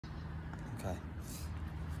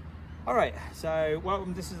All right, so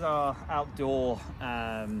welcome. This is our outdoor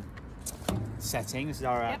setting. This is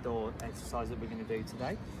our outdoor exercise that we're going to do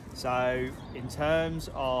today. So in terms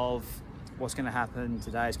of what's going to happen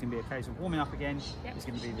today, it's going to be a case of warming up again. It's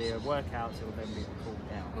going to be the workouts, it will then be the cool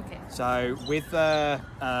down. Okay. So with the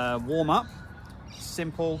warm up,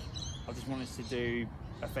 simple, I just want us to do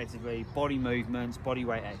effectively body movements, body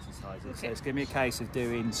weight exercises. Okay. So it's going to be a case of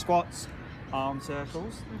doing squats, arm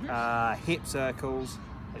circles, hip circles,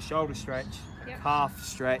 a shoulder stretch, a calf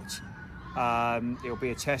stretch, it'll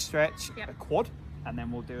be a chest stretch, a quad, and then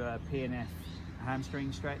we'll do a PNF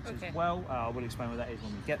hamstring stretch as well. I will explain what that is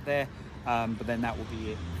when we get there, but then that will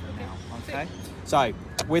be it for now. Okay, so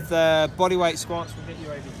with the body weight squats, we'll get you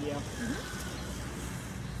over here.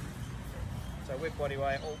 So with body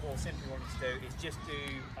weight, all simply want to do is just do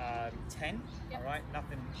 10. All right,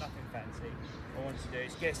 nothing fancy. All I want you to do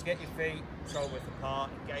is get your feet shoulder width apart,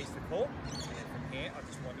 engage the core, and then from here, I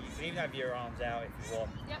just want you to even have your arms out if you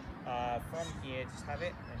want. From here, just have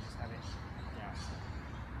it, and just have it down.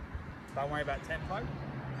 Don't worry about tempo.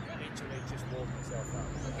 Literally just walk yourself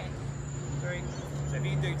up. Okay. 3. So if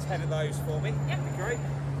you can do 10 of those for me, that'd be great.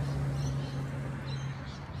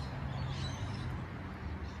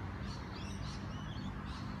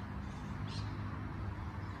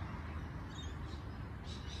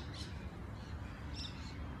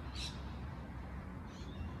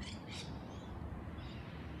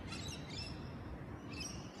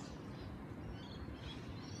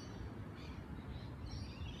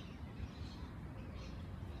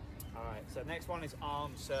 Alright, so next one is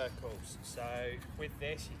arm circles. So with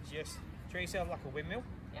this, you just treat yourself like a windmill.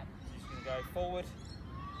 You're just going to go forward.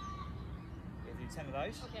 You do 10 of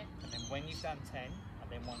those. And then when you've done 10, I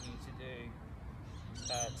then want you to do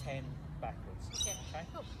 10 backwards. Okay?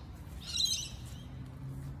 Cool.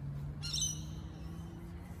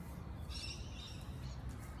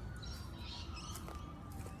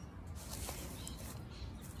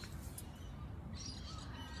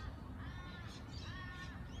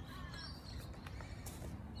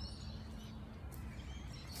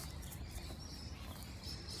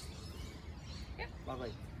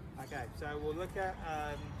 Lovely. Okay, so we'll look at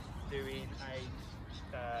doing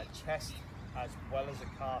a chest as well as a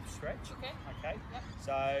calf stretch. Okay.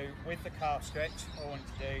 So with the calf stretch, all I want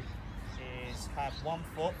you to do is have one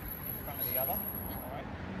foot in front of the other. All right.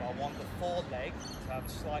 But I want the foreleg to have a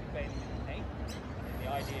slight bend in the knee. And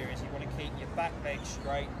the idea is you want to keep your back leg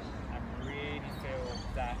straight and really feel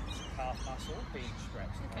that calf muscle being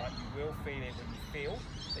stretched. All right. You will feel it when you feel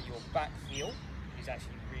that your back heel is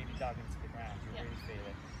actually really dug into the ground. You'll really feel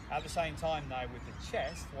it. At the same time though, with the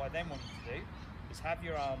chest, what I then want you to do is have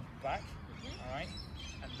your arm back, alright,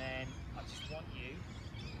 and then I just want you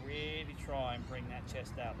to really try and bring that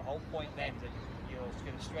chest out. The whole point then is that you're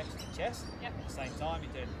going to stretch the chest, at the same time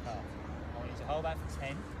you're doing the calf. I want you to hold that for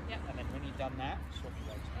 10, and then when you've done that, swap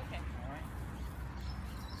your legs. Alright.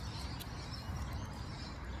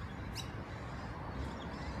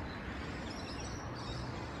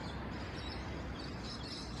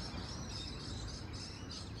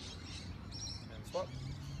 Swap.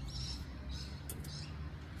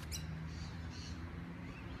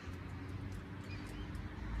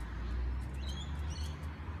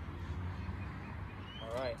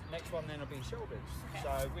 Alright, next one then will be shoulders.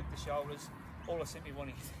 So with the shoulders, all I simply want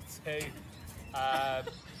you to do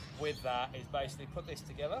with that is basically put this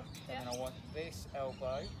together, and then I want this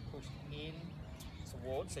elbow pushed in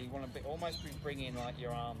towards, so you want to almost bring in like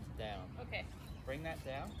your arms down. Bring that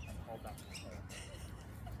down and hold that for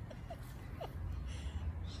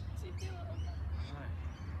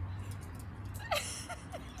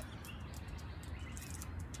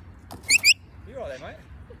You all right there, mate?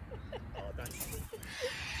 Oh, don't.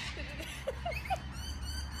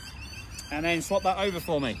 And then swap that over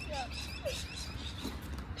for me.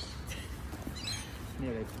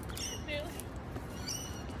 Nearly. You've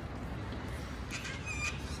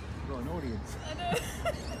got an audience. I know.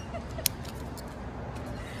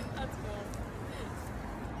 That's cool.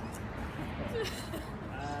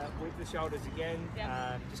 With the shoulders again,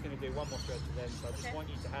 just going to do one more stretch of them. So I just want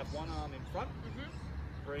you to have one arm in front,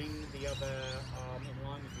 bring the other arm in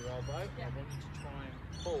line with your elbow. I want you to try and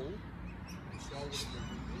pull the shoulder to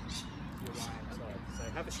your right hand side. So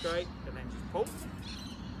have it straight and then just pull.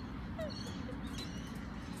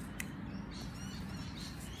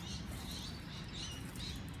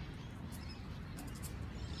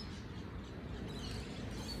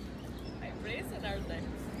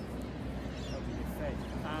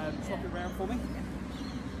 Swap it around for me.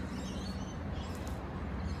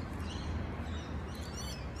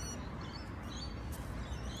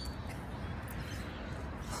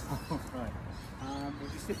 Right.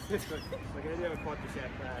 We're going to do a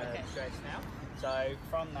quadricep stretch now. So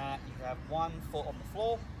from that, you have one foot on the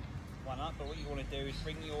floor, one up, but what you want to do is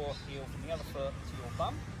bring your heel from the other foot to your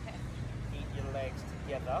bum. Okay. Keep your legs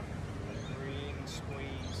together and really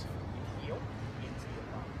squeeze your heel into your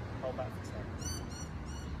bum. Hold back for 10.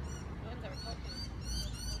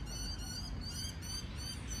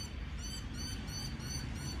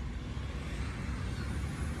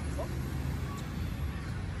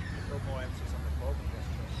 More emphasis on the core.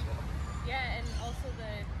 Yeah, and also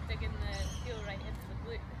digging the heel right into the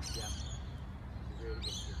glute. Yeah. Really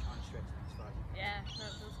good. You're trying to stretch this side. Yeah, no,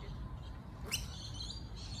 it feels good.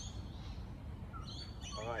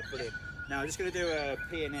 Alright, brilliant. Now I'm just going to do a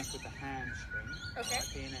PNF with the hamstring. Okay.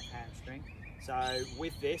 PNF hamstring. So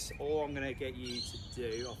with this, all I'm going to get you to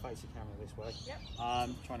do, I'll face the camera this way. Yep.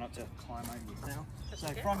 Try not to climb over yourself. That's so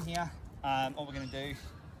okay. from here, what we're going to do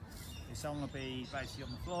is someone will be basically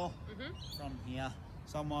on the floor. From here,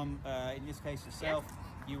 someone, in this case yourself,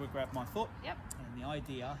 you would grab my foot. Yep. And the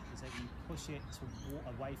idea is that you push it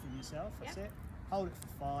away from yourself. That's it. Hold it for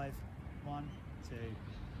 5. 1, 2, 3,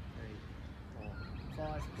 4,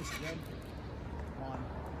 5. Push again. 1,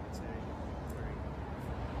 2, 3,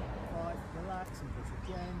 4, 5. Relax and push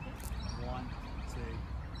again. 1, 2,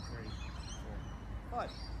 3, 4, 5.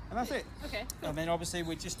 And that's it. Okay. Cool. And then obviously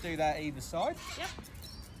we just do that either side. Yep.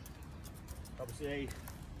 Obviously,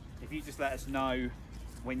 if you just let us know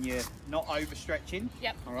when you're not overstretching.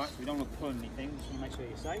 Yep. All right, so we don't want to pull anything, just want to make sure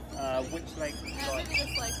you're safe. Which leg? Maybe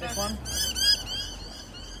this leg. This one?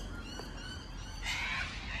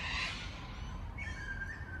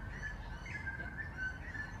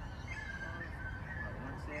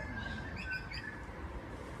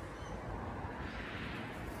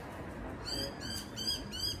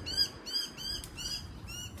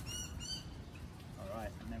 All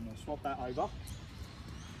right, and then we'll swap that over.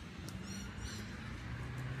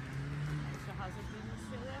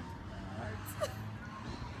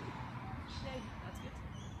 Yay, that's good.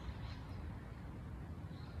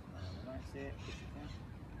 That's it.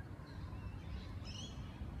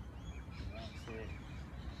 That's it.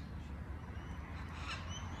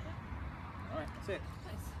 All right, that's it.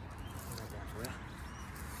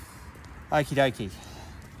 Nice. Okie dokie.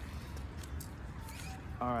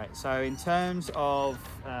 All right, so in terms of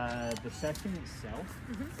the session itself,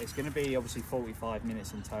 it's going to be obviously 45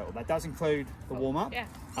 minutes in total. That does include the warm-up. Yeah.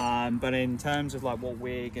 But in terms of like what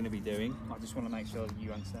we're going to be doing, I just want to make sure that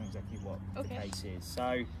you understand exactly what the case is.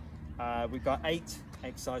 So we've got 8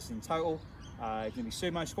 exercises in total. It's going to be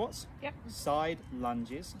sumo squats, side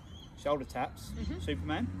lunges, shoulder taps,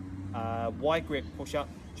 Superman, wide grip push-up,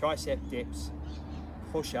 tricep dips,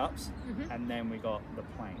 push-ups, and then we got the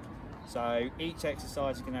plank. So each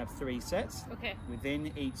exercise is going to have 3 sets. Okay.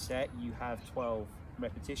 Within each set, you have 12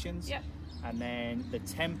 repetitions. Yep. And then the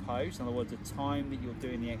tempos, in other words, the time that you're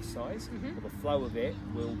doing the exercise, or the flow of it,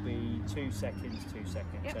 will be 2 seconds, 2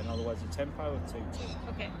 seconds. Yep. So in other words, a tempo of 2, 2.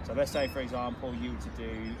 Okay. So let's say, for example, you were to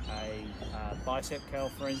do a bicep curl,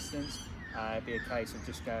 for instance. It'd be a case of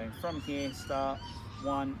just going from here, start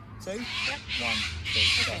 1, 2, 1, 2.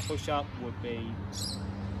 So push up would be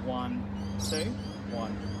 1, 2,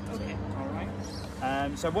 1, 2. Okay. All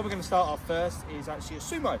right. So what we're going to start off first is actually a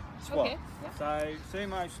sumo squat. Okay. Yep. So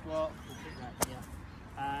sumo squat, we'll put that here.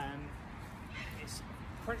 It's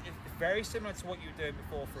very similar to what you were doing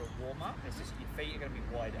before for a warm-up. It's just your feet are going to be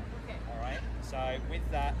wider. Okay. All right. So with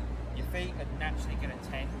that, your feet are naturally going to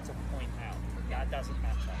tend to point out. Okay. That doesn't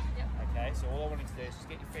matter. Yep. Okay. So all I wanted to do is just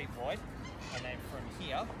get your feet wide, and then from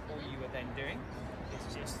here, all you are then doing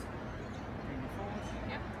is just bring it forward.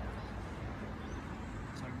 Yep.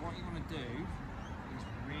 So what you want to do is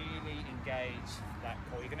really engage that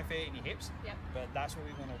core. You're going to feel it in your hips, but that's what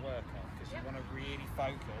we want to work on, because you want to really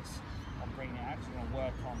focus on bringing it out. You want to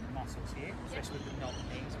work on the muscles here, especially with the knock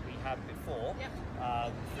knees that we had before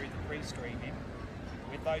through the pre-screening.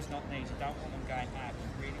 With those knock knees, you don't want them going out.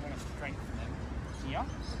 You really want to strengthen them here.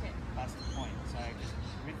 Okay. That's the point. So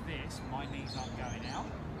with this, my knees aren't going out,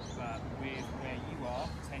 but with where you are,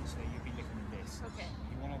 potentially you'll be looking at this. Okay.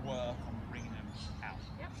 You want to work on bringing them out.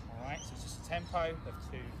 Yep. All right, so it's just a tempo of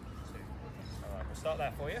 2, 2. All right, we'll start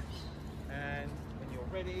that for you. And when you're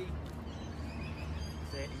ready,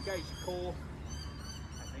 engage your core,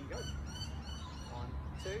 and then go. 1,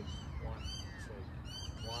 2, 1, 2,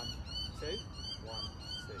 1, 2, 1,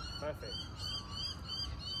 2. Perfect.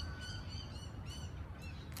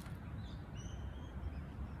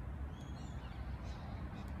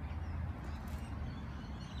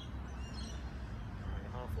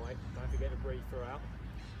 Halfway. Don't forget to breathe throughout.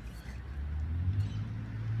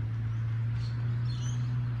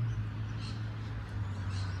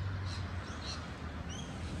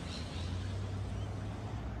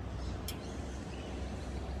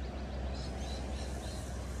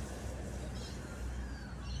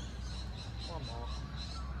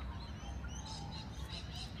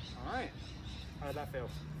 How'd that feel?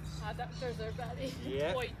 Adductors are very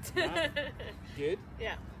Yeah. white. No. Good.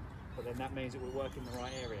 Yeah. But then that means that we're working the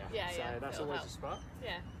right area. Yeah, so yeah, that's it'll always help. a spot.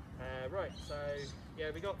 Yeah. Right, so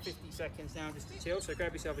yeah, we got 50 seconds now just to chill. So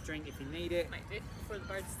grab yourself a drink if you need it. Might do before the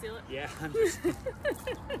birds steal it. Yeah, 100%.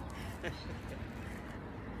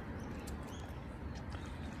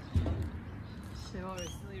 They've all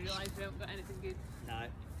recently realised we haven't got anything good. No. I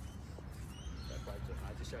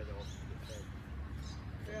just showed it off.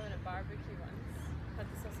 We were having a barbecue once. Had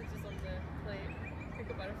the sausages on the plate. Took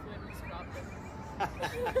a butterfly and just wrapped them.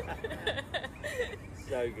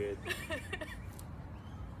 So good.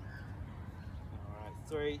 Alright,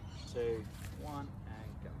 3, 2, 1, and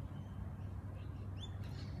go.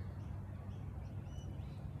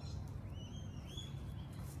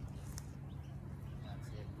 That's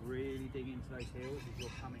it. Really dig into those heels as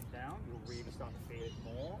you're coming down. You'll really start to feel it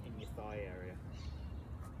more in your thigh area.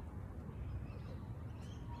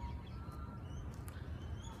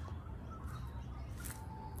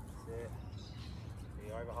 That's it. So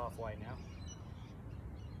you're over halfway now.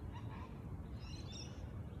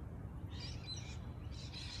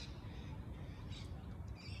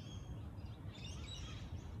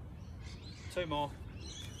 Two more.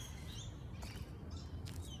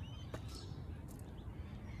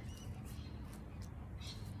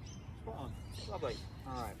 Spot on. Lovely.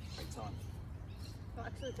 Alright, great time. That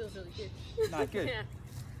actually feels really good. No, good. Yeah.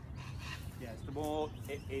 Yeah, it's the more,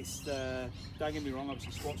 it's the, don't get me wrong,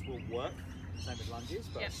 obviously squats will work, same as lunges,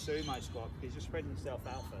 but Yep. a sumo squat, because you're spreading yourself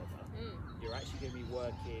out further, you're actually going to be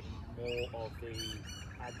working more of the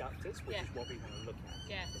adductors, which Yeah. is what we want to look at.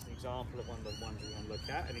 Yeah. It's an example of one of the ones we want to look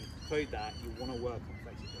at, and include that, you want to work on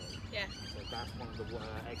flexibility. Yeah. So that's one of the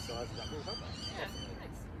exercises that will help that. Yeah. Definitely.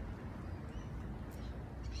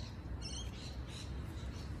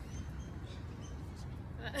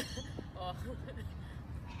 Nice. Oh.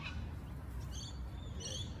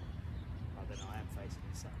 I don't know, I am facing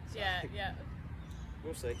the sun. So Yeah, yeah.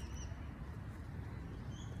 we'll see.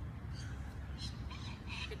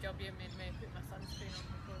 Good job you made me put my sunscreen on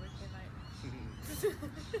before we came out.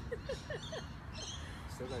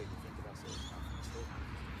 Still don't even think about sort of stuff. Still.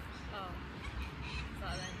 Oh. Is that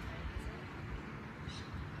around time?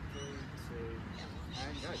 3, 2,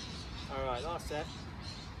 and go. Alright, last set.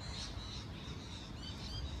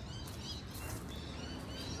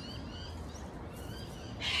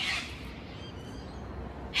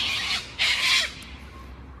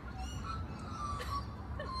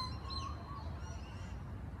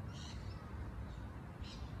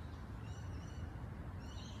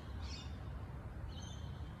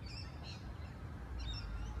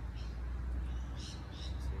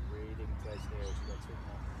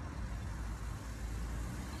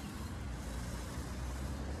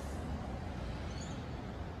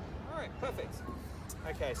 Alright, perfect.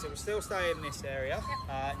 Okay, so we're still staying in this area.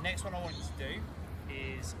 Next one I want you to do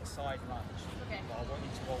is a side lunge. Okay. But I want you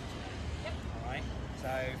to alternate. Yep. Alright,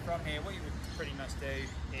 so from here what you would pretty much do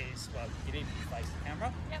is, well, you need to face the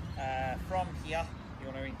camera. Yep. From here you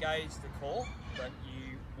want to engage the core, but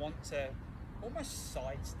you want to almost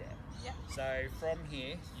sidestep. Yep. So from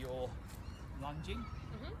here you're lunging,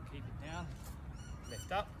 keep it down,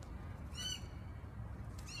 lift up,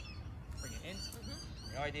 bring it in.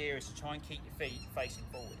 The idea is to try and keep your feet facing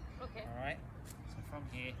forward. Okay. All right. So from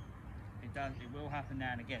here, it will happen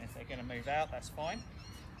now and again. If they're going to move out, that's fine.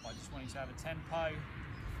 I just want you to have a tempo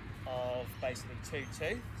of basically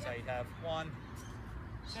 2-2. So you have 1,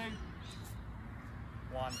 2,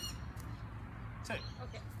 1, 2.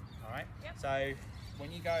 Okay. All right. Yep. So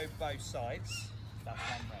when you go both sides, that's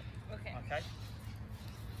 1 rep. Okay. Okay.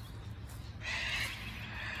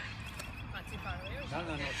 Not too far away. No,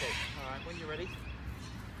 not at all. All right. When you're ready.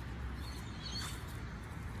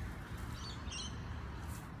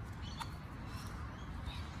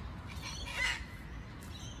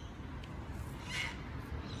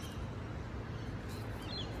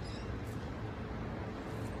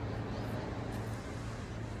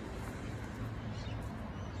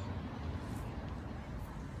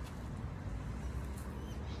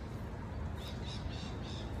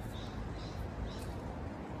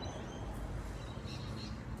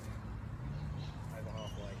 Over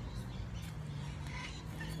halfway.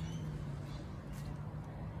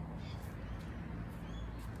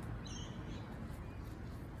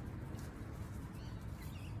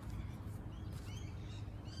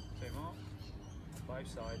 Two more. Both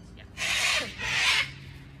sides. Yeah.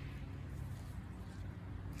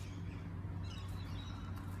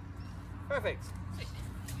 Perfect. Sweet.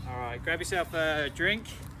 All right, grab yourself a drink.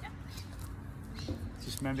 Yeah.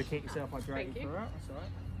 Just remember to keep yourself hydrated Thank you. throughout. That's all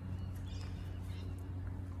right.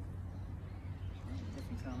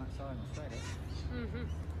 Definitely sound like outside in Australia. Mm-hmm.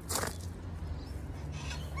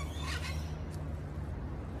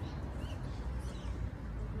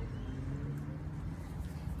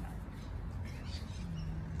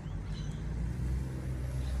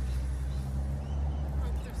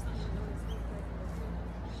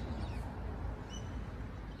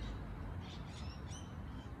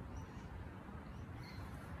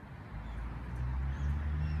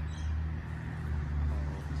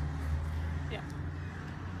 Yeah.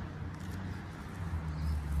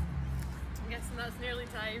 I'm guessing that's nearly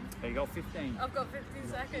time. So you got 15. I've got 15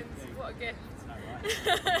 seconds. 15. What a gift. No,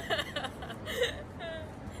 right?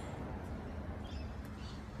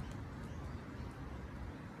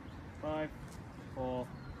 5, 4,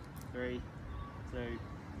 3, 2,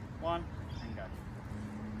 1, and go.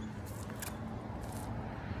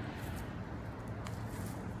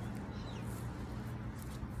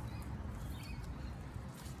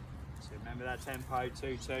 So remember that tempo,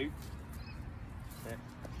 2-2. Yep.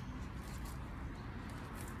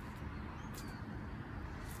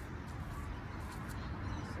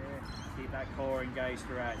 Keep that core engaged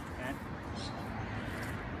throughout if you can.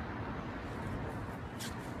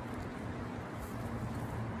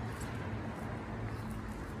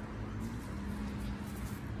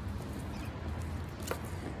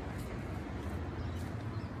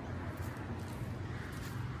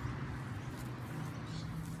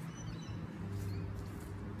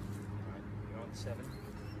 Right, you're on 7.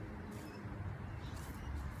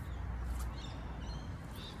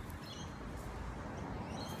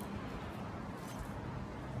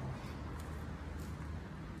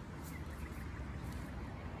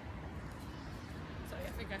 Sorry,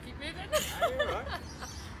 I think I keep moving. Oh, you're all right.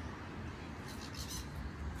 That's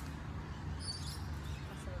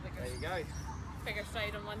a There you go. bigger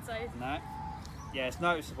stride on one side. No. Yeah, it's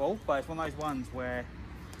noticeable, but it's one of those ones where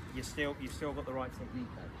you've still got the right technique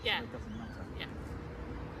though. Yeah. So it doesn't matter. Yeah.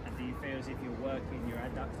 And do you feel as if you're working your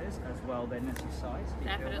adductors as well then as your sides? Do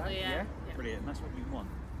you feel Definitely, that? yeah. Yeah. Brilliant. That's what you want.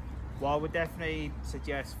 Well, I would definitely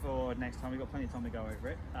suggest for next time, we've got plenty of time to go over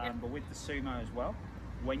it, Yep. but with the sumo as well,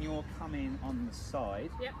 when you're coming on the side,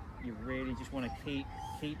 Yep. you really just want to keep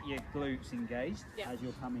your glutes engaged Yep. as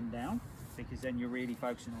you're coming down, because then you're really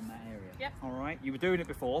focusing on that area. Yep. All right. You were doing it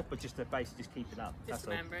before, but just to basically just keep it up. Just That's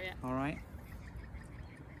remember, yeah. all. All right.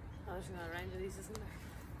 Oh, there's another round of these, isn't there?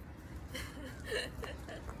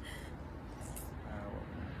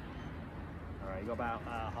 All right. You got about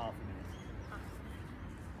half a minute.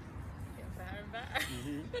 Get better and better.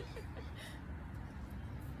 Mm-hmm.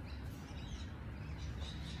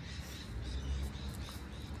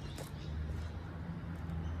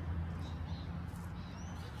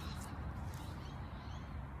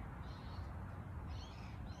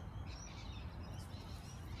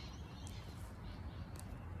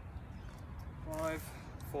 5,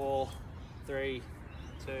 4, 3,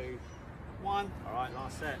 2, 1. All right,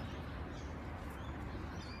 last set.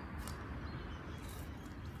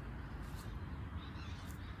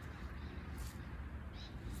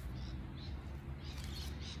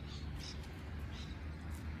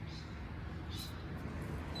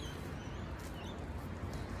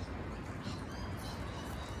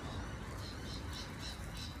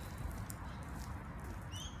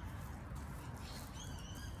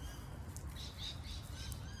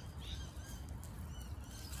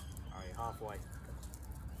 Halfway.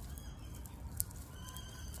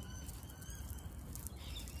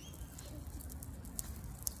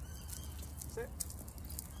 That's it.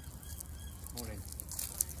 Morning.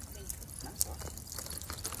 That's all right.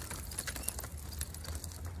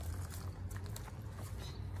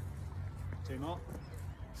 Two more.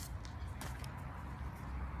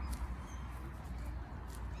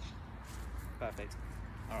 Perfect.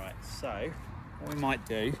 All right, so what we might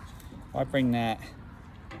do, I bring that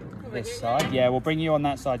this side. Yeah, we'll bring you on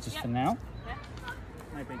that side just for now.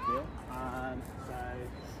 No big deal. So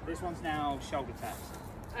this one's now shoulder taps.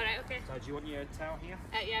 All right, okay. So do you want your towel here?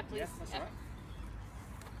 Yeah, please. Yes, that's all right.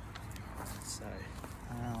 So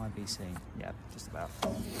how I be seen? Yeah, just about.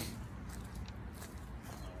 So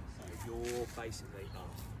you're basically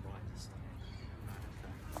right.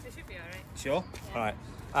 It should be all right. Sure. Yeah. All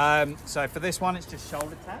right. So for this one, it's just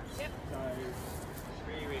shoulder taps. Yep. So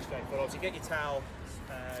really, really straightforward. So get your towel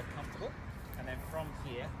comfortable, and then from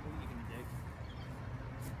here, all you're going to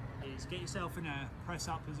do is get yourself in a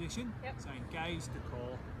press-up position. Yep. So engage the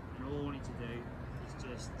core, and all I want you to do is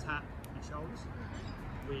just tap your shoulders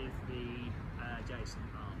with the adjacent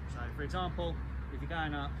arm. So for example, if you're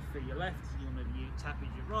going up for your left, you want to tap with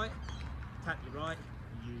your right, tap your right,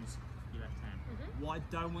 and use your left hand. Mm-hmm. What I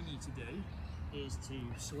don't want you to do is to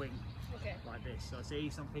swing Okay. like this. So I see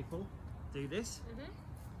some people do this,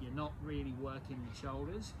 you're not really working the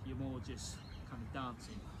shoulders, you're more just kind of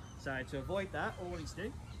dancing. So to avoid that, all we need to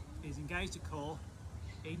do is engage the core,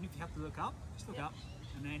 even if you have to look up, just look up,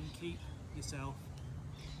 and then keep yourself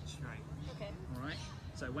straight. Okay. All right.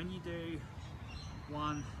 So when you do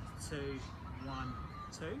 1, 2, 1,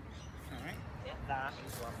 2, all right, that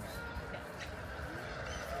is 1 more. Okay.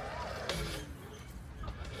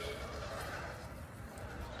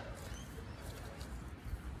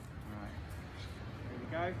 All right. Here we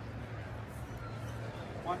go.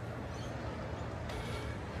 1, 2.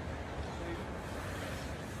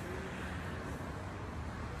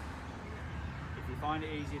 If you find it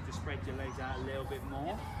easier to spread your legs out a little bit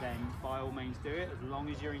more, then by all means do it. As long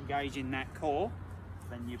as you're engaging that core,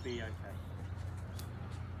 then you'll be okay.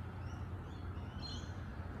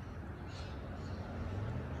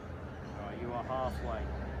 All right, you are halfway.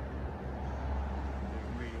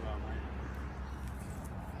 Doing really well, mate.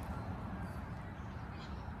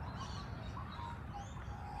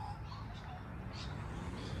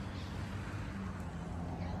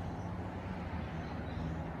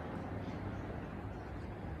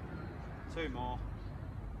 Two more.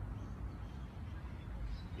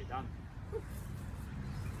 You're done.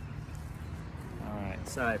 Alright,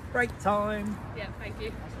 so break time. Yeah, thank you.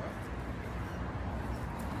 That's all right.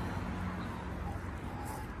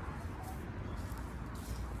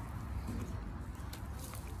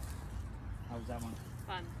 How was that one?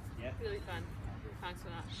 Fun. Yeah? Really fun. Thanks for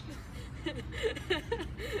that.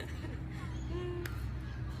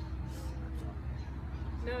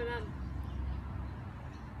 No, none.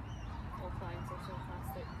 All clients are so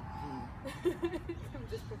plastic. I'm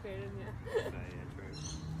just preparing you. Yeah, true.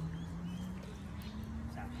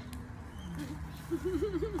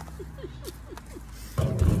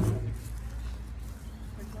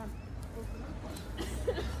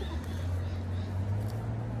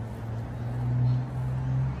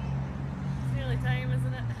 It's nearly time,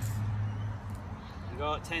 isn't it? You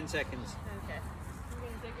got 10 seconds. Okay. I'm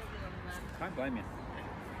going to dig everyone in that. Can't blame you.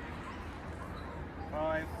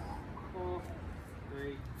 5, 4,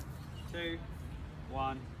 3, 2,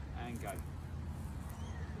 1, and go.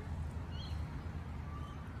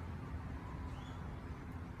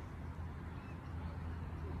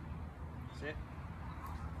 That's it.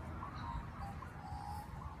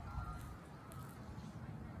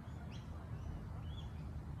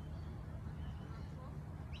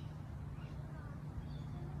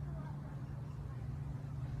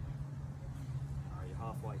 Alright, you're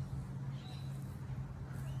halfway.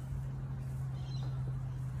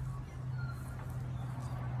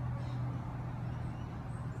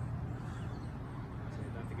 So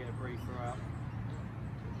don't forget to breathe throughout.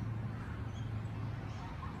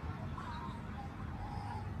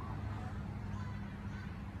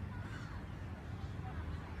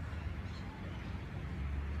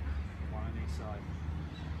 One on each side.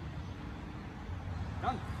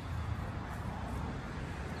 Done.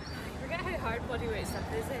 Forget how hard bodyweight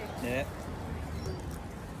stuff is, eh? Yeah.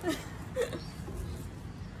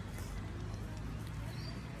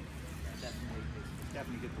 It's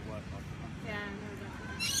definitely good to work on. Yeah, I know that.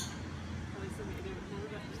 Probably something to do with more,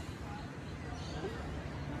 but...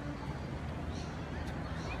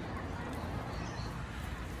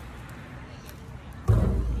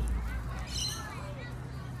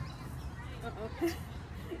 Uh-oh.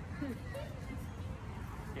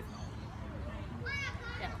 If not,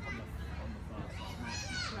 Yeah, on the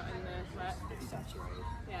first. not in the wet. It's saturated.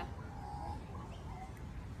 Yeah.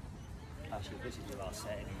 Actually, this is your last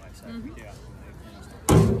set anyway, so we do have to move things.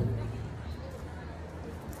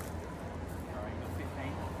 Alright, you got 15.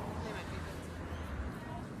 They might be good.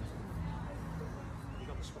 You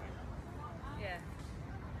got the sway. Yeah.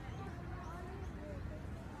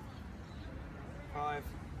 5,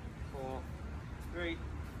 4, 3,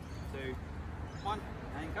 2, 1,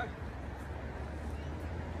 and go.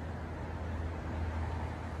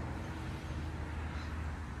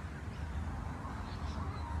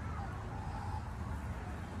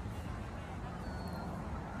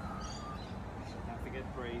 Don't forget to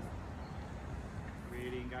breathe.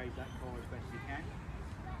 Really engage that core as best you can.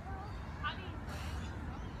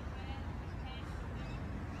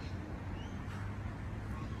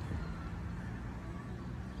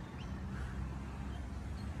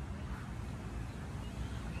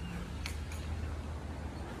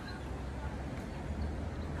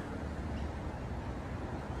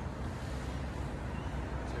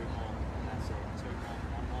 Two more. That's it. Two more.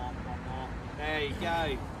 One more. One more. There you go.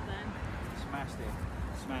 Then, Smashed it.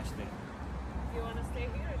 Smashed it. do you want to stay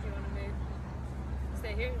here or do you want to move?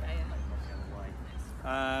 Stay here?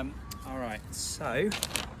 All right, so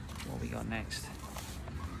what we got next?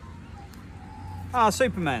 Ah,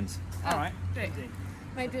 Superman's. All right. Great.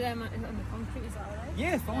 Might do them on the concrete, is that alright?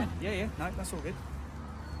 Yeah, fine. Yeah. No, that's all good.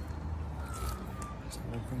 So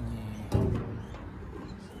we'll bring you.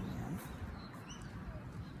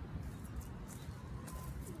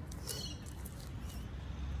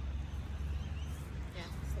 Yeah,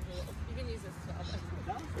 just a little. You can use this as well.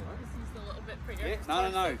 But just use a little bit prettier. Yeah,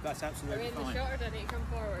 no. That's absolutely Are we in fine. the shot or do I need to come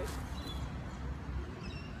forward?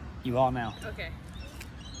 You are now. Okay.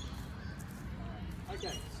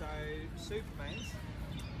 Okay, so Superman's,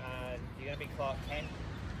 you're going to be Clark Kent.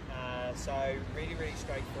 So really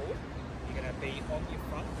straightforward. You're going to be on your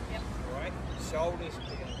front. Yep. Right. Shoulders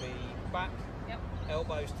are going to be back. Yep.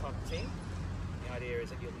 Elbows tucked in. The idea is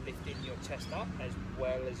that you're lifting your chest up as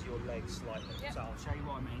well as your legs slightly. Yep. So I'll show you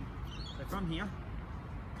what I mean. So from here,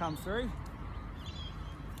 come through.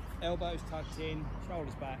 Elbows tucked in,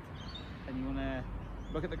 shoulders back, and you want to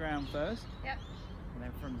look at the ground first. Yep. And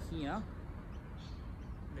then from here,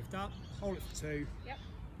 lift up, hold it for 2. Yep.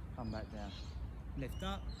 Come back down. Lift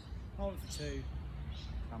up, hold it for 2,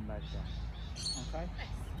 come back down. Okay? Nice.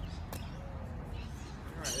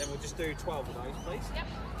 Alright, then we'll just do 12 of those, please. Yep.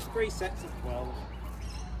 3 sets of 12.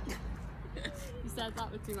 You said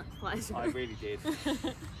that with too much pleasure. I really did. That's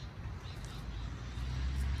it.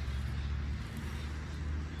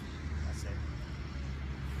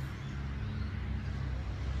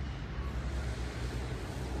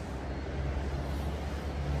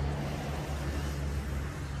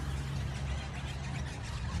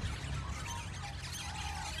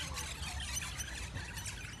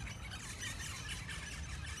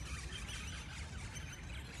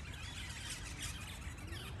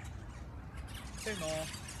 Two more.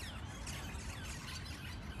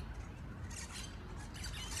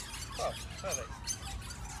 Oh, perfect.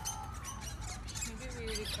 Maybe we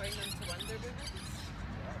really turn into Wonder Woman.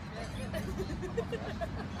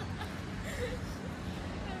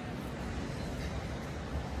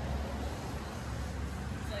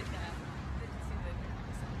 It's like that. Did you see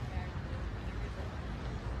the song there?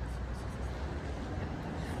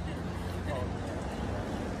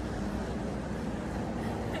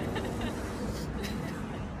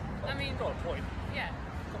 I mean, Got a point. yeah.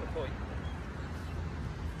 Got a point.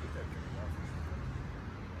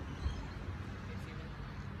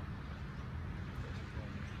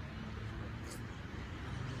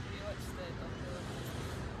 Have you watched the Doctor?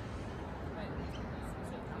 Right. Is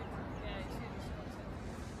it good? Yeah, you should watch it.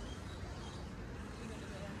 You gonna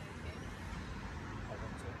go down there again? I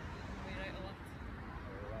want to. We write a lot.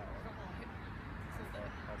 Not a lot. So that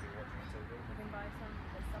I'll be watching TV. we can buy some.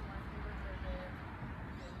 There's some left over for the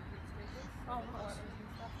newspapers. Oh, the nice. orders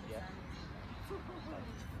and stuff. Yeah. And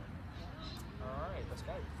Alright, let's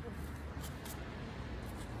go.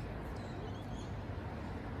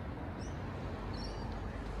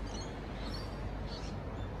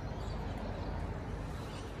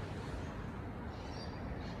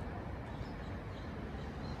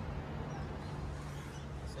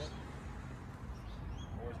 That's it.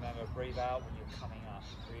 Always remember, breathe out when you're coming up.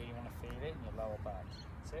 Really want to feel it in your lower back.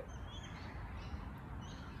 That's it.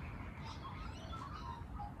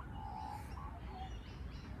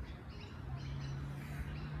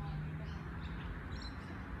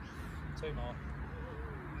 Two more.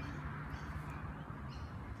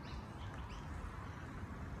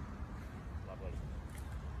 Lovely.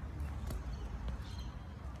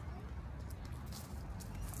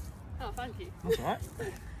 oh, thank you. That's alright.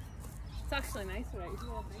 It's actually nice, right? Isn't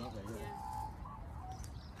it, I think? Lovely, yeah.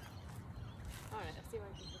 Alright, I'll see what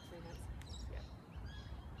I can do for 3 minutes. Yeah.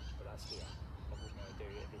 But that's here. I wouldn't want to do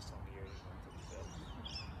it this time of year anymore until it's built.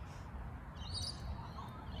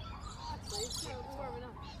 Actually, it's still warming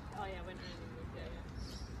up. Oh yeah, winter and yeah.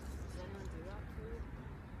 Does anyone do that for you?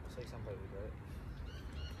 I see some people do it.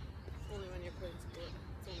 Only when you're playing sport.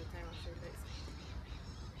 It's only time after days.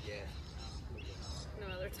 Yeah. No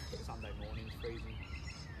other time. Sunday morning, freezing.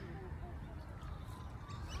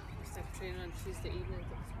 Used to have training on Tuesday evening.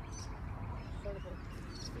 It's horrible.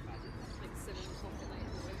 Imagine. Like 7 o'clock at night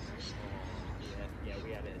in the winter. Yeah,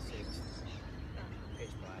 we had it at 6.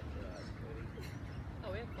 Pitch black. Really.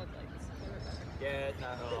 Oh, we had floodlights. They were better. Yeah, no,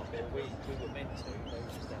 well, we were meant to. They were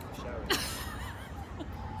just there for showing.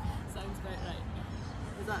 Sounds about right.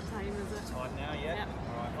 Is that time, is it? Time now, yeah? Yep.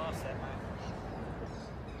 Alright, last set, mate.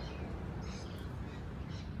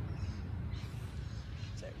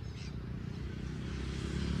 That's it.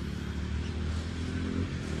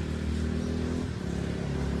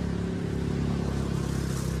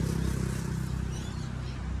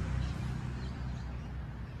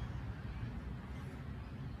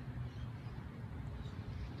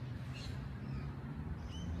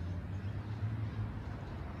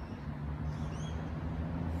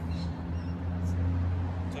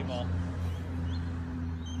 more.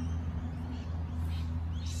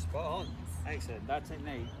 Spot on. Excellent. That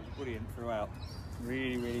technique is brilliant throughout.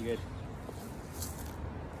 Really, really good. I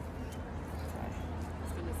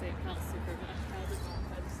was going to say it felt super bad. I didn't know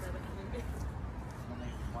if I just said it.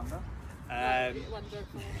 Wonder.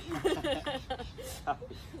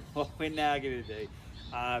 What we're now going to do,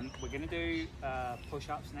 we're going to do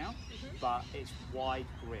push-ups now, but it's wide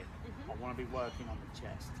grip. I want to be working on the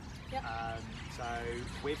chest. Yep. So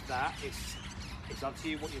with that, it's up to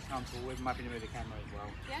you what you're comfortable with. I'm happy to move the camera as well.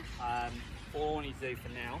 Yeah. All I need to do for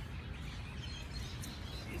now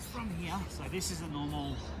is from here. So this is a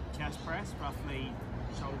normal chest press, roughly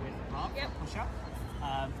shoulder width apart, push-up.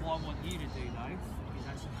 What I want you to do though is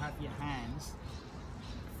actually have your hands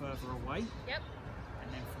further away. Yep.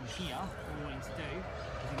 And then from here, all I need to do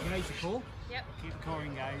is engage the core. Yep. Keep the core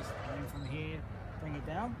engaged, and then from here, bring it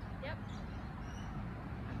down. Yep.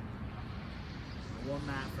 I want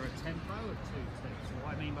that for a tempo of 2, 2. So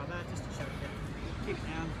what I mean by that, just to show you, keep it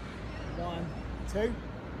down. 1, 2. Yep.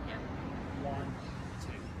 1, 2.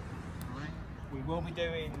 Alright. We will be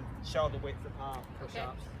doing shoulder width apart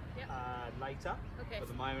push-ups later. Okay. But at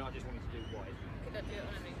the moment, I just wanted to do wide. Could I do it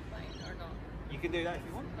on an incline or not? You can do that if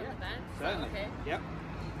you want. On the bench? Certainly. Okay. Yep.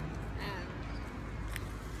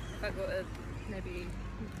 If I go to maybe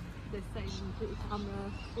this side and put the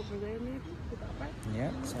camera over there, maybe? Would that work?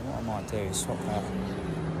 Yeah, so what I might do is swap that.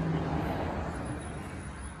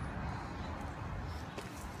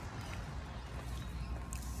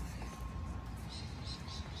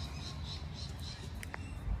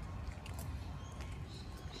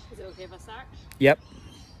 Is it okay if I start? Yep.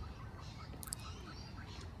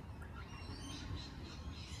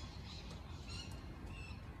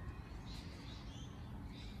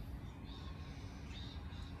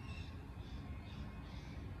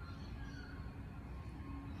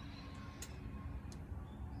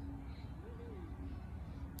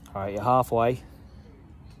 All right, you're halfway.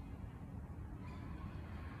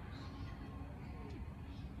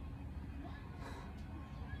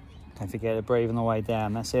 Don't forget to breathe on the way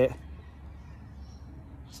down, that's it.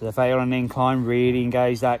 So if you're on an incline, really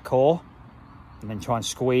engage that core and then try and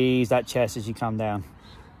squeeze that chest as you come down.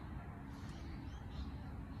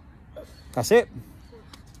 That's it.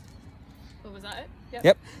 What was that it?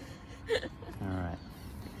 Yep. All right.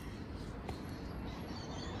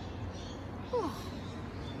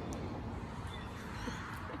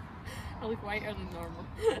 I look whiter than normal.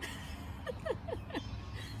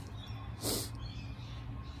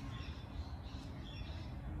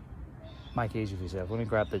 Make it easy for yourself. Let me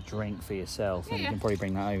grab the drink for yourself, and you can probably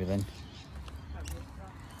bring that over then.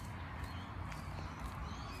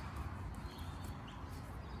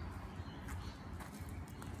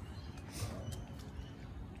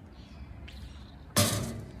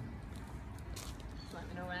 Let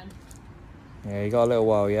me know when. Yeah, you got a little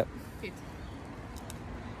while yet. Good.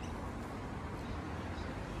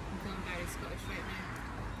 I'm feeling very Scottish right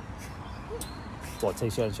now. What,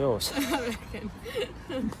 t-shirt and shorts? I reckon.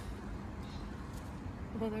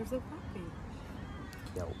 Well, there's a puppy.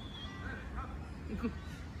 Yo. Okay.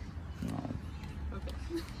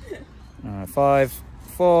 All right, 5,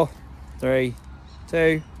 4, 3,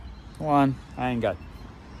 2, 1, and go.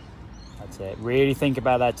 That's it. Really think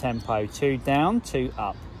about that tempo. 2 down, 2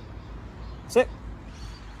 up. That's it.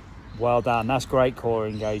 Well done. That's great core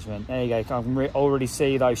engagement. There you go. I can already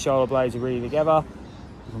see those shoulder blades are really together.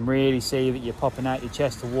 You can really see that you're popping out your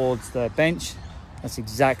chest towards the bench. That's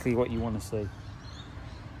exactly what you want to see.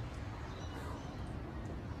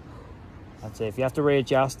 That's it. If you have to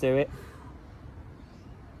readjust, do it.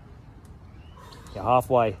 You're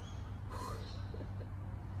halfway.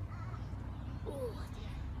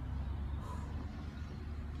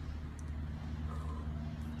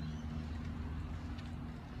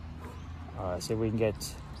 All right, see if we can get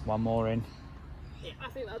one more in. Yeah, I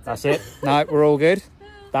think that's it. No, we're all good.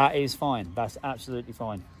 That is fine. That's absolutely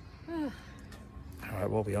fine. All right,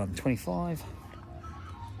 we'll be on 25.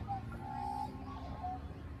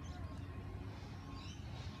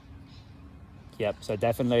 Yep, so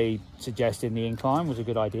definitely suggesting the incline was a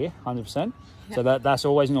good idea, 100%. Yep. So that's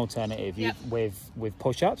always an alternative with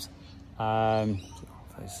push-ups. Yeah,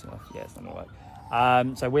 it's not gonna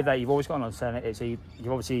work. So with that, you've always got an alternative. So you've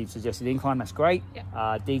obviously suggested incline, that's great.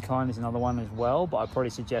 Yep. Decline is another one as well, but I'd probably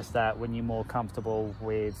suggest that when you're more comfortable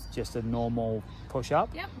with just a normal push-up,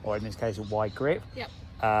 or in this case, a wide grip. Yep.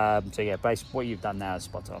 So yeah, basically what you've done now is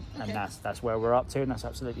spot on, and that's where we're up to, and that's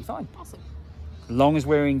absolutely fine. Awesome. As long as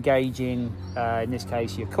we're engaging, in this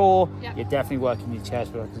case, your core, you're definitely working your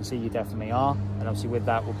chest, but I can see you definitely are. And obviously with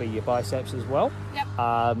that will be your biceps as well. Yep.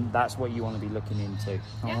 That's what you want to be looking into,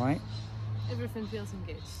 all right? Everything feels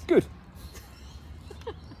engaged. Good.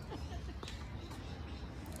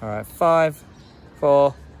 All right, 5,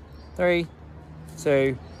 4, 3,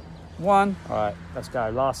 2, 1. All right, let's go.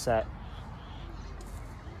 Last set.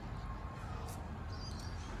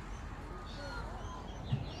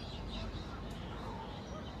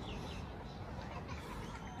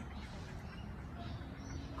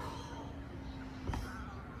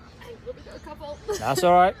 A couple. That's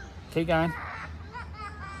all right. Keep going.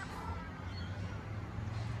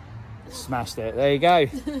 Smashed it. There you go.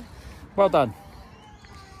 Well done.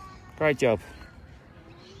 Great job.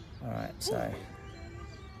 All right, so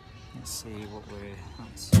let's see what we're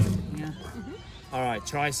up to here. All right,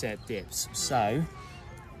 tricep dips. So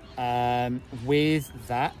with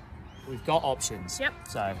that, we've got options. Yep.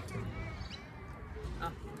 So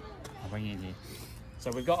I'll bring you in here.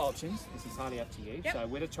 So we've got options. It's entirely up to you. Yep. So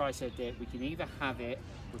with a tricep dip, we can either have it,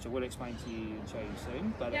 which I will explain to you and show you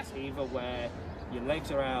soon, but Yep. it's either where your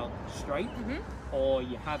legs are out straight, or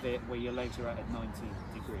you have it where your legs are out at 90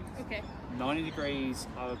 degrees. Okay. 90 degrees,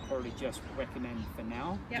 I would probably just recommend for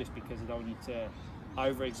now, Yep. just because I don't need to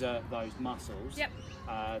overexert those muscles. Yep.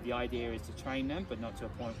 The idea is to train them, but not to a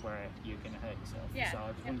point where you're going to hurt yourself. Yeah. So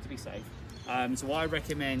I just wanted to be safe. So what I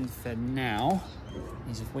recommend for now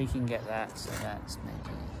is if we can get that, so that's maybe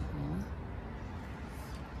here.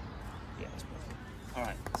 Yeah, that's perfect. All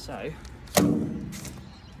right, so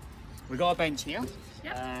we've got a bench here.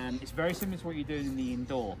 Yep. It's very similar to what you're doing in the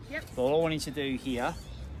indoor. Yep. But all I wanted to do here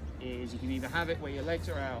is you can either have it where your legs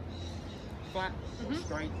are out flat or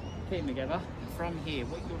straight, keep them together. And from here,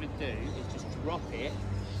 what you want to do is just drop it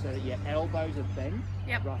so that your elbows are bent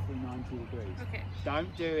Yep. roughly 90 degrees. Okay.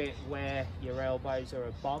 Don't do it where your elbows are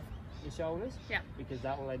above your shoulders, Yep. because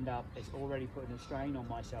that will end up, it's already putting a strain on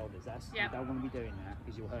my shoulders. You Yep. don't want to be doing that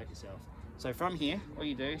because you'll hurt yourself. So from here, all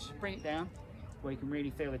you do is just bring it down where you can really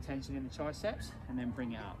feel the tension in the triceps, and then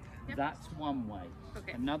bring it up. Yep. That's one way.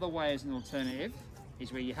 Okay. Another way as an alternative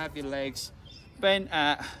is where you have your legs bent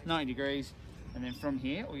at 90 degrees, and then from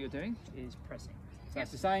here all you're doing is pressing. So Yep.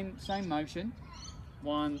 it's the same motion.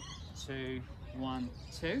 1, 2, 1,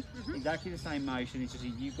 2. Exactly the same motion. It's just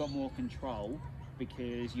that you've got more control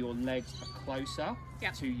because your legs are closer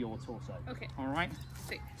Yep. to your torso. Okay. All right.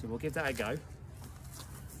 Sweet. So we'll give that a go.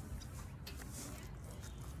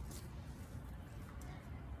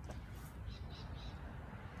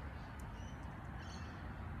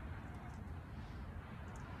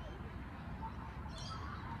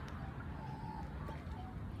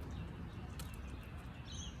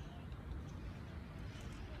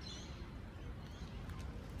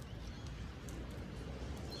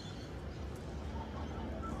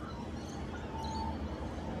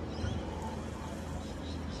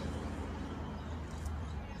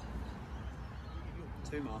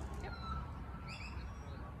 Two more. Yep.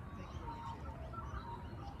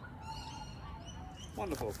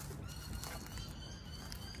 Wonderful.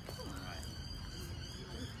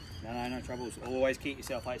 Alright. No troubles. Always keep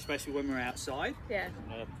yourself out, especially when we're outside. Yeah.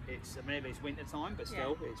 It's maybe it's winter time, but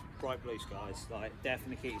still, it's bright blue skies. Like,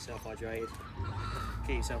 definitely keep yourself hydrated.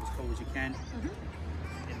 Keep yourself as cool as you can.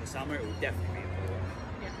 In the summer, it will definitely be important.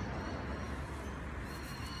 Yeah.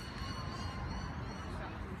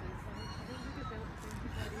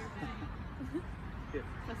 Good.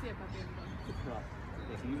 Let's see if I can. Right.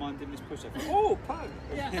 Yeah, so you mind doing this push-up? Oh, pug!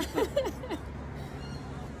 Yeah.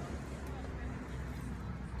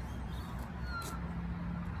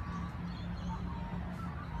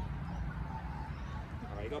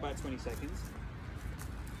 Alright, you got about 20 seconds.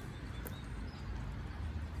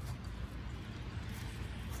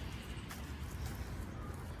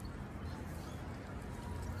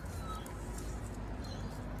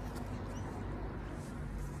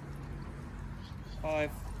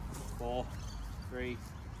 Five, 4, 3,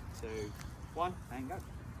 2, 1, and go.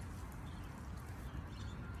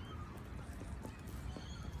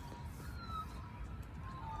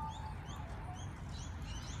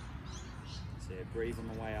 So breathe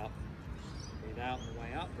on the way up, breathe out on the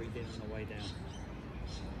way up, breathe in on the way down.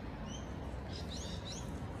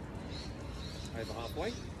 Over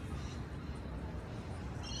halfway.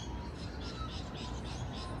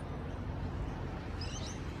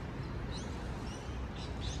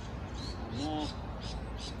 More.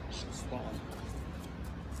 Spot on.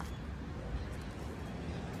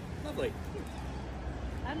 Lovely.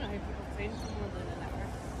 I don't know how people train for more than an hour.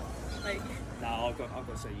 Like, No, I've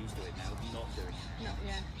got so used to it now. I'm not doing it. no,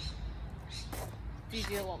 yeah. Do you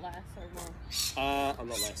do a lot less or more? A lot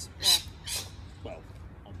less. Yeah. Well,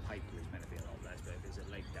 on paper it's meant to be a lot less, but if it's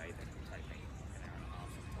a leg day, then it'll take me an hour and a half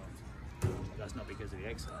sometimes. But that's not because of the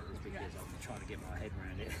exercise, it's because I'm trying to get my head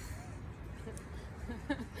around it.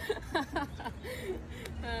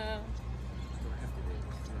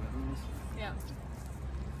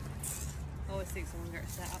 Yeah. Always takes longer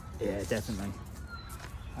to set up. Yeah, definitely.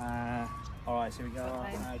 All right, so we go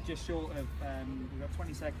just short of, we've got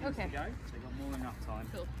 20 seconds to go, so we've got more than enough time.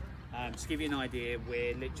 Cool. To give you an idea,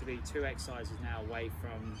 we're literally 2 exercises now away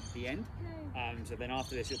from the end. So then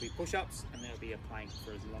after this, it'll be push-ups and there'll be a plank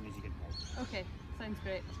for as long as you can hold. Okay, sounds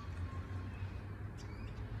great.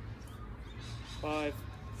 5,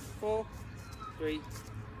 4, 3,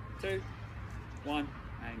 2, 1,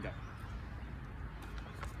 and go.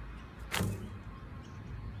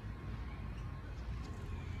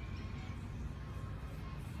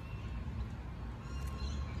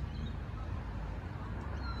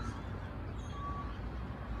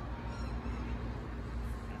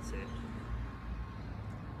 That's it.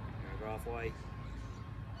 Go halfway.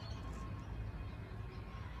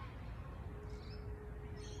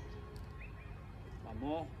 One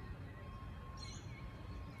more.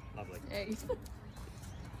 Lovely. Hey.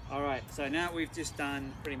 All right, so now we've just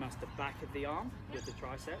done pretty much the back of the arm with the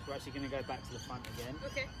triceps. We're actually going to go back to the front again.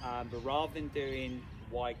 Okay. But rather than doing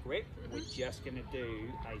wide grip, we're just going to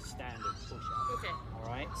do a standard push-up. Okay. All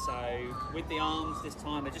right, so with the arms this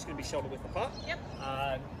time, they're just going to be shoulder width apart. Yep.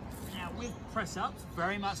 Now with press-ups,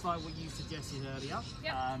 very much like what you suggested earlier,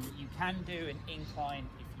 you can do an incline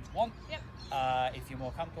if you want. Yep. If you're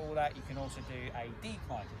more comfortable with that, you can also do a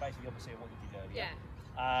decline, so basically opposite of what you did earlier.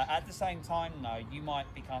 Yeah. At the same time, though, you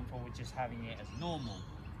might be comfortable with just having it as normal.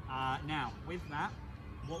 Now, with that,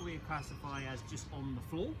 what we classify as just on the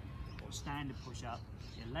floor, or standard push-up,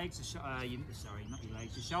 your legs are, sorry, not your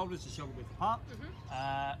legs, your shoulders are shoulder width apart.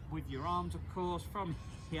 With your arms, of course, from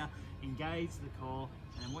here, engage the core,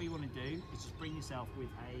 and then what you want to do is just bring yourself with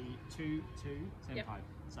a 2-2 tempo. Yep.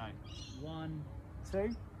 So 1,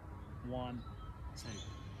 2, 1,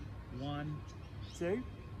 2, 1, 2,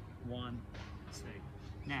 1, 2.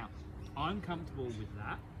 Now, I'm comfortable with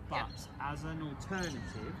that, but as an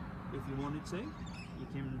alternative, if you wanted to, you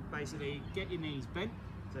can basically get your knees bent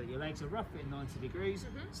so that your legs are roughly at 90 degrees,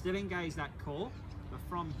 still engage that core, but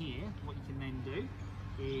from here, what you can then do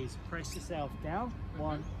is press yourself down.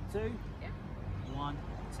 1, 2, 1,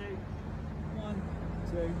 2, 1,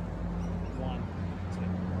 2, 1, 2.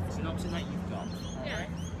 It's an option that you've got. Yeah. Right?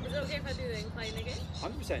 Is it okay if I do the incline again?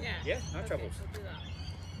 100%. Yeah, no okay, troubles. I'll do that.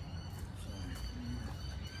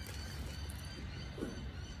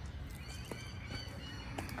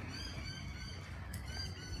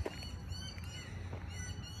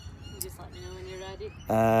 You just let me know when you're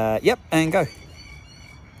ready. Yep, and go.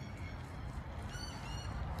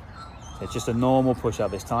 So it's just a normal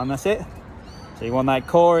push-up this time, that's it. So you want that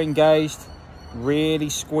core engaged, really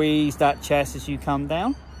squeeze that chest as you come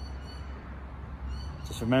down.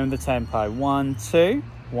 Just remember the tempo, 1, 2,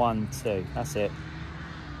 1, 2, that's it.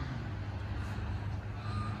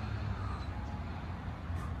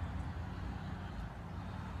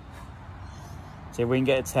 See if we can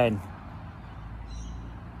get a 10.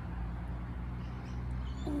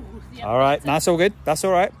 Ooh, yeah, All right, that's all good, that's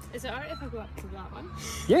all right. Is it alright if I go up to that one?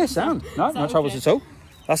 Yeah, sound. No, no troubles okay? at all.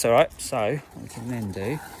 That's all right. So what we can then do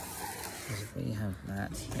is if we have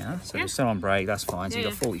that here, so you're still on break, that's fine. So you've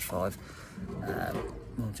got 45.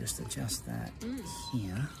 We'll just adjust that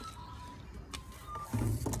here.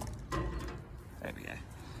 There we go.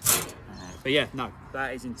 But yeah, no,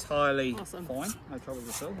 that is entirely fine. No troubles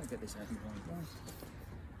at all. I'll get this out in one.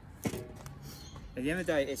 At the end of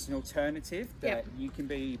the day, it's an alternative that you can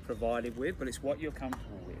be provided with, but it's what you're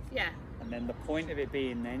comfortable with. Yeah. And then the point of it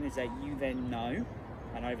being then is that you then know,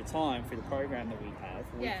 and over time through the program that we have,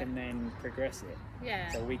 we can then progress it.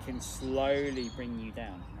 Yeah. So we can slowly bring you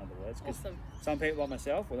down, in other words. Awesome. Some people like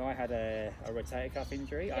myself, when I had a rotator cuff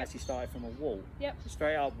injury, I actually started from a wall.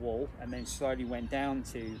 Straight up wall, and then slowly went down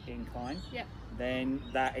to incline. Then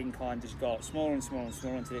that incline just got smaller and smaller and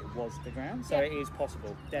smaller until it was the ground. So it is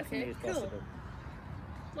possible, definitely is possible.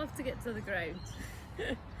 Love to get to the ground.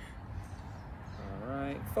 All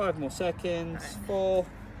right, 5 more seconds. 4,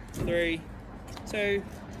 3, 2,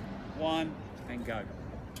 1, and go.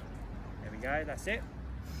 There we go, that's it.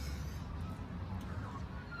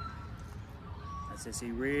 That's it, so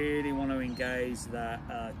you really want to engage that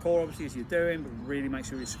core, obviously, as you're doing, but really make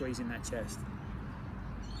sure you're squeezing that chest.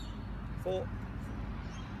 4.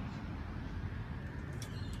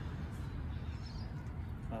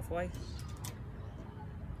 Halfway.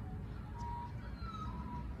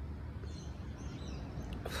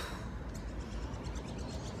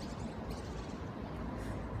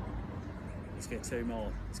 Let's get 2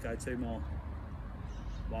 more. Let's go 2 more.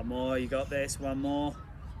 1 more, you got this. 1 more.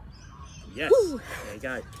 Yes. Woo. There you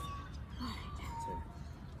go.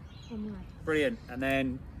 2. 1 more. Brilliant. And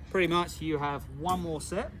then pretty much you have 1 more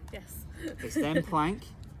set. Yes. It's then plank,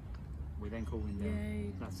 We then cool him down.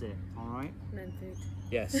 Yay. That's it. All right. And then food.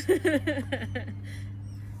 Yes. 100%.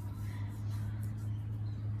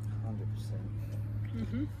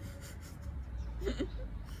 Mhm.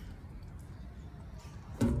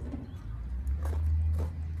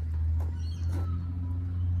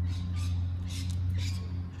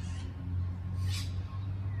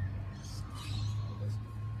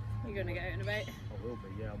 You're gonna get out and about? I will be.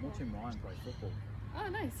 Yeah, I'm watching Ryan play football. Oh,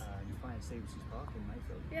 nice. He's playing at Stevenson's Park in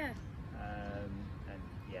Mayfield. Yeah. And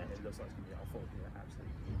yeah, it looks like it's going to be, I thought it would be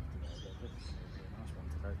absolutely huge today. But it's going to be a nice one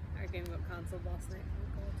today. Our game got cancelled last night. Oh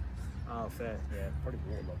god. Oh, fair. Yeah, probably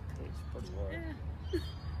waterlogged pitch. Probably was. Yeah.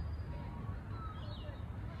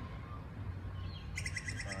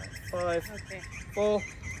 Alright, 5, Okay. 4,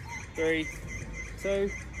 3, 2,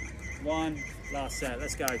 1. Last set.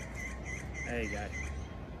 Let's go. There you go.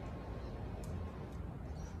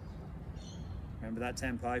 Remember that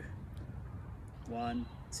tempo. 1,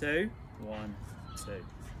 2, 1, 2,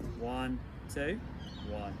 1, 2,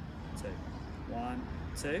 1, 2, 1,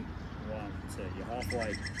 2, 1, 2. You're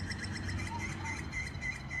halfway.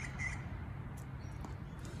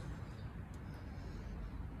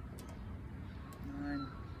 9,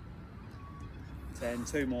 10.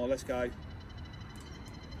 2 more. Let's go.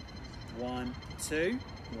 1, 2,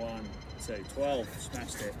 1, 2. 12.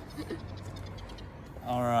 Smashed it.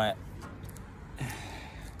 All right.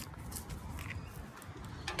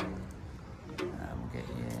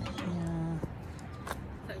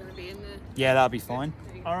 Yeah, that'll be fine.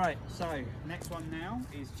 All right, so next one now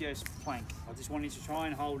is just plank. I just want you to try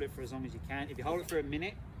and hold it for as long as you can. If you hold it for a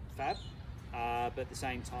minute, fab. But at the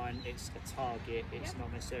same time, it's a target. It's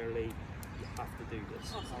not necessarily you have to do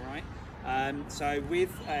this. Awesome. All right. So with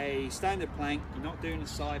a standard plank, you're not doing a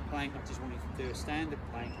side plank. I just want you to do a standard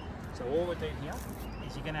plank. So all we're doing here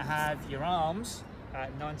is you're going to have your arms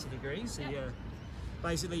at 90 degrees. So you're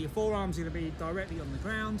basically your forearms are going to be directly on the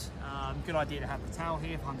ground. Good idea to have the towel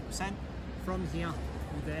here, 100%. From here,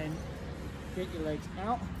 you then get your legs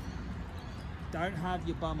out. Don't have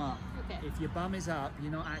your bum up. Okay. If your bum is up,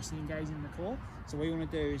 you're not actually engaging the core. So what you want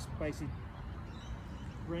to do is basically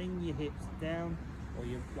bring your hips down, or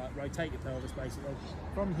you like rotate your pelvis basically.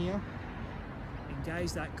 From here,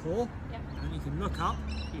 engage that core, and you can look up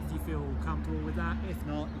if you feel comfortable with that. If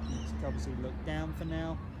not, you can just obviously look down for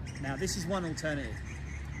now. Now this is one alternative.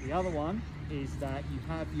 The other one is that you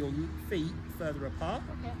have your feet further apart.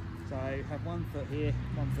 Okay. So have 1 foot here,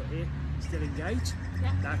 1 foot here, still engaged.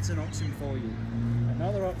 That's an option for you.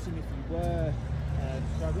 Another option if you were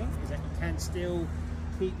struggling is that you can still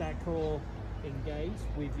keep that core engaged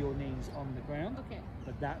with your knees on the ground. Okay.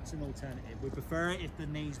 But that's an alternative. We prefer it if the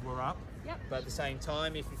knees were up. But at the same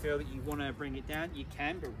time, if you feel that you want to bring it down, you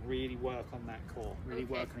can, but really work on that core. Really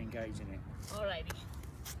work on engaging it. Alrighty.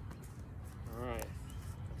 Alright.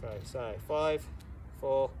 Okay, so 5,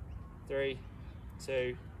 4, 3,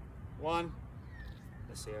 2, 1.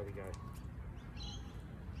 Let's see how we go.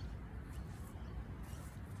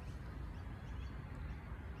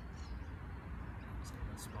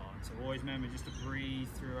 So always remember just to breathe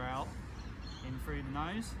throughout, in through the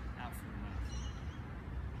nose, out through the mouth.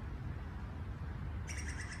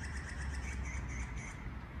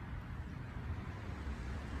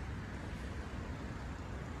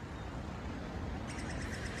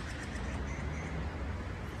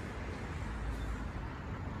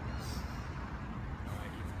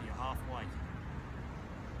 Halfway.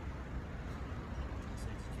 So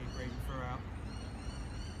just keep breathing throughout.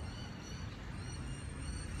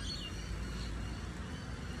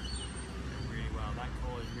 Really well. That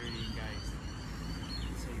core is really engaged. You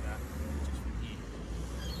can see that just from here.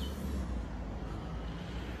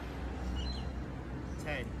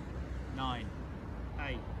 10, 9,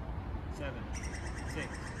 8, 7, 6,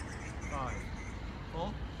 5,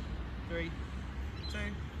 4, 3, 2,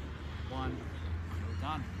 1. You're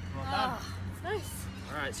done. Well done. Nice.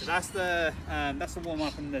 All right, so that's the warm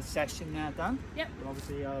up and the session now done. Yep. But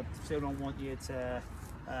obviously, I still don't want you to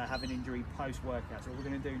have an injury post workout. So what we're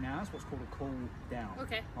going to do now is what's called a cool down.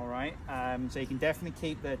 Okay. All right. So you can definitely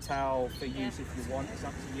keep the towel for use if you want. It's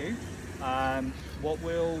up to you. What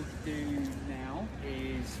we'll do now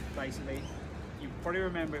is basically, you probably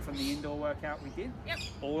remember it from the indoor workout we did. Yep.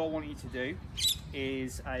 All I want you to do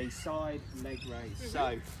is a side leg raise.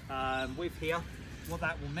 So with here, what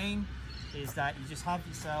that will mean is that you just have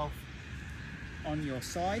yourself on your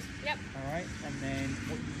side. Yep. All right, and then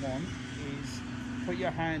what you want is put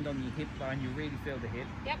your hand on your hip bone. You really feel the hip.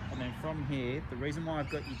 Yep. And then from here, the reason why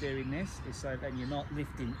I've got you doing this is so then you're not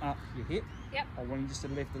lifting up your hip. Yep. I want you just to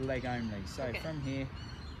lift the leg only. So from here,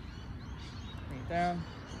 bring it down,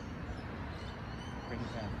 bring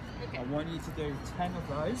it down. Okay. I want you to do 10 of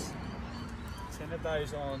those 10 of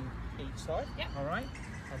those on each side. Yep. All right,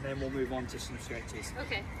 and then we'll move on to some stretches.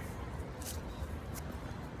 Okay.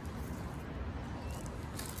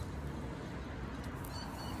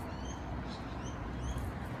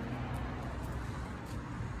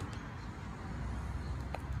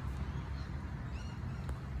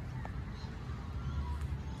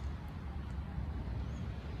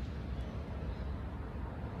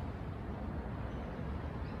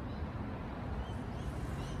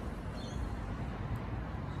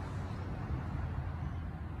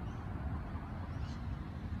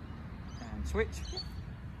 Switch.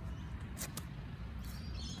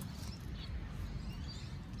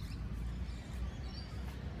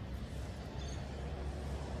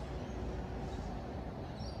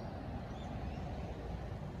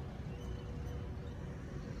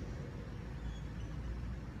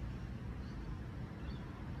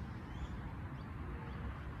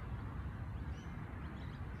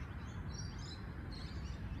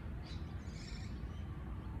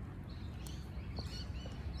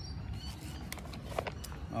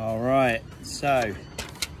 All right, so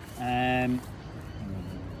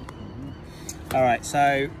all right,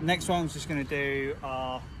 so next one I'm just going to do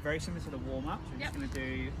very similar to the warm-up. So we're just going to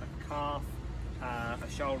do a calf, a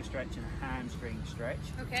shoulder stretch and a hamstring stretch.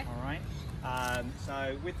 Okay. All right.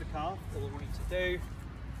 So with the calf, all we need to do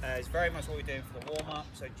is very much what we're doing for the warm-up.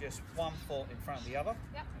 So just one foot in front of the other.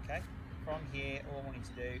 Yep. Okay. From here, all we need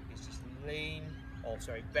to do is just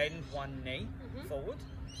bend one knee forward.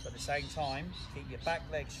 But at the same time, keep your back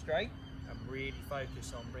leg straight and really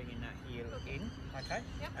focus on bringing that heel in, okay?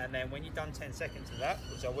 Yep. And then when you've done 10 seconds of that,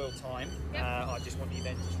 which I will time, Yep. I just want you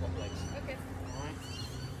then to swap legs. Okay. All right,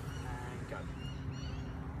 and go.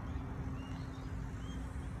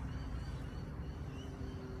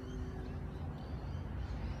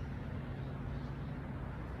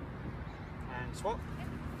 And swap.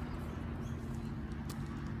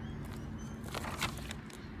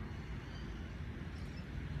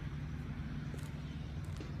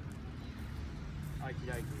 Okie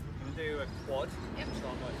dokie. We're going to do a quad. Yep.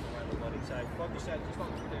 Start working around the body. So quad just like we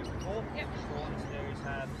were doing before. Yep. What I want to do is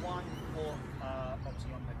have one foot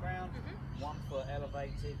obviously on the ground, one foot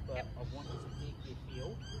elevated, but I want you to dig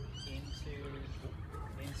your heel into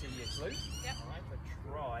your glute. Yep. All right, but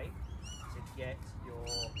try to get your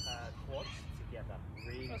quads together.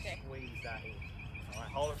 Really squeeze that in. All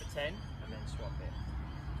right, hold it for 10 and then swap it.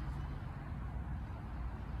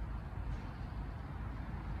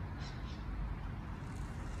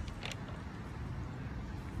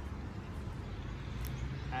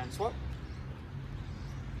 And swap.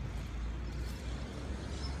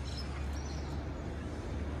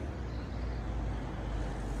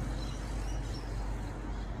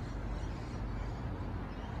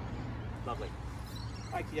 Lovely.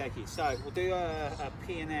 Okie dokie. So we'll do a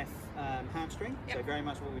PNF hamstring. Yep. So very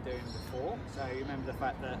much what we were doing before. So you remember the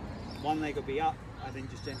fact that one leg will be up and then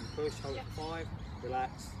just gently push, hold it for 5,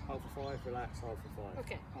 relax, hold for 5, relax, hold for 5.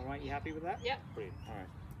 Okay. All right, you happy with that? Yep. Brilliant. All right.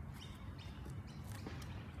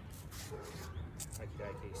 Okie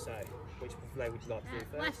dokie. So which leg would you like to do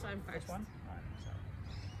first? Left one first. This one? Right, so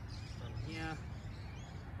from here.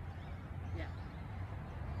 Yeah.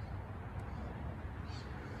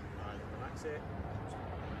 And relax it.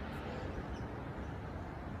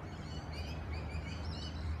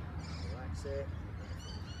 Relax it.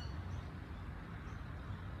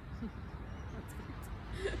 That's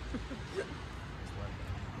good.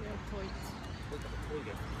 Yeah, point. Look at the twig.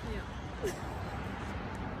 Yeah.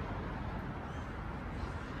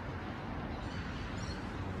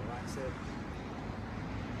 Relax it.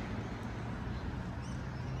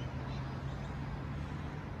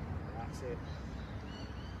 Relax it.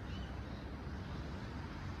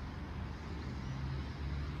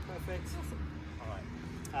 Perfect. Awesome.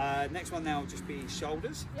 Alright. Next one now will just be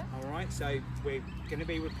shoulders. Yeah. Alright, so we're going to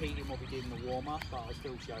be repeating what we did in the warm-up, but I'll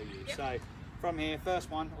still show you. Yep. So from here, first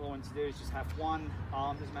one, all I want to do is just have one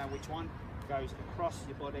arm, doesn't matter which one, goes across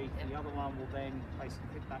your body. Yep. The other one will then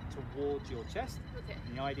basically hit that towards your chest. Okay.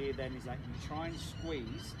 And the idea then is that you try and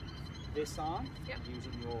squeeze this arm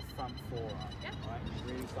using your front forearm. Yep. Right, and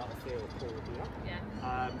you really start to feel pull here.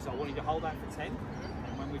 Yeah. So I want you to hold that for 10,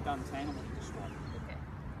 and when we've done 10, I want you to swap. Okay.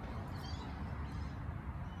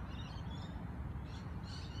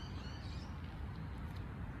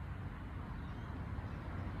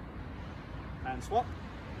 And swap.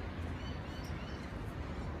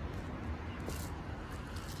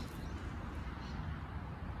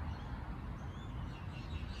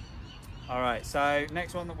 All right, so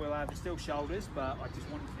next one that we'll have is still shoulders, but I just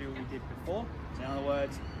wanted to do what we did before. So in other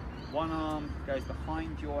words, one arm goes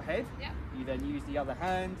behind your head. Yep. You then use the other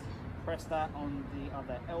hand, press that on the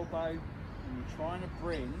other elbow, and you're trying to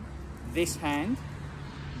bring this hand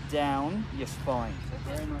down your spine. So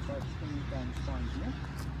very much like bringing it down your spine here.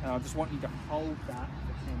 And I just want you to hold that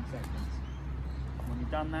for 10 seconds. When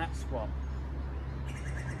you've done that, squat.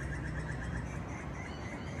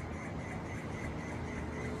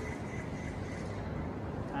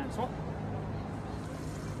 And swap.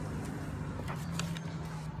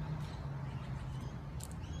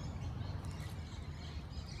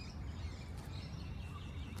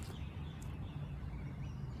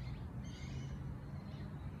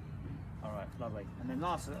 All right, lovely. And then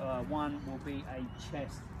last one will be a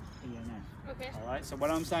chest PNF. Okay. All right, so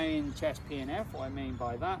when I'm saying chest PNF, what I mean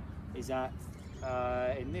by that is that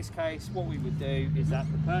in this case, what we would do is that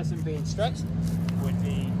the person being stretched would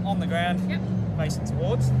be on the ground, Yep. facing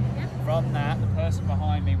towards. Yep. From that, the person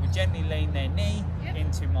behind me would gently lean their knee Yep.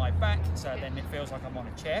 into my back, so Yep. then it feels like I'm on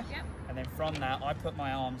a chair. Yep. And then from that, I put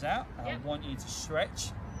my arms out, and Yep. I want you to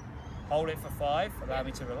stretch, hold it for 5, allow Yep.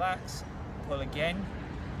 me to relax, pull again,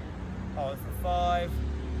 hold it for 5,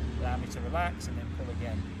 allow me to relax, and then pull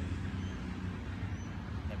again.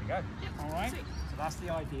 There we go. Yep. All right, Sweet. so that's the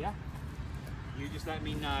idea. You just let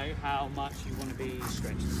me know how much you want to be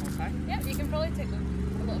stretched, okay? Yeah, you can probably take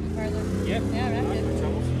them a little bit further. Yep. Yeah, I No reckon.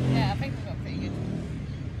 troubles. Yeah, I think we've got pretty good.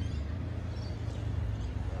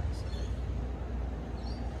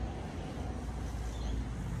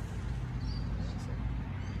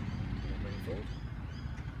 Bring it forward.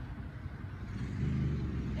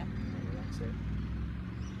 Yep. Relax it.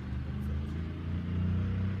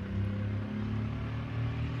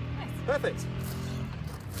 Nice. Perfect.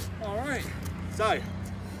 All right. So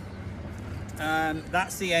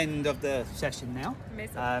that's the end of the session now.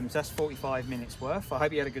 Amazing. So that's 45 minutes worth. I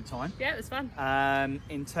hope you had a good time. Yeah, it was fun.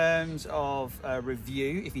 In terms of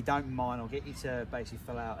review, if you don't mind, I'll get you to basically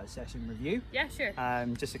fill out a session review. Yeah, sure.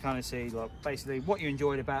 Just to kind of see, like, basically what you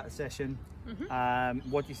enjoyed about the session.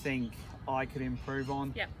 What do you think I could improve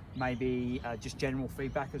on? Yep. Maybe just general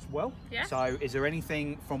feedback as well. Yeah. So is there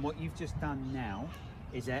anything from what you've just done now,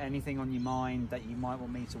 is there anything on your mind that you might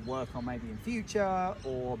want me to work on maybe in future,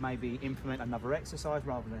 or maybe implement another exercise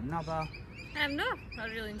rather than another? No, I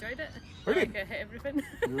really enjoyed it. Brilliant. I hit everything.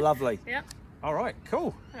 Lovely. Yep. All right,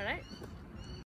 cool. All right.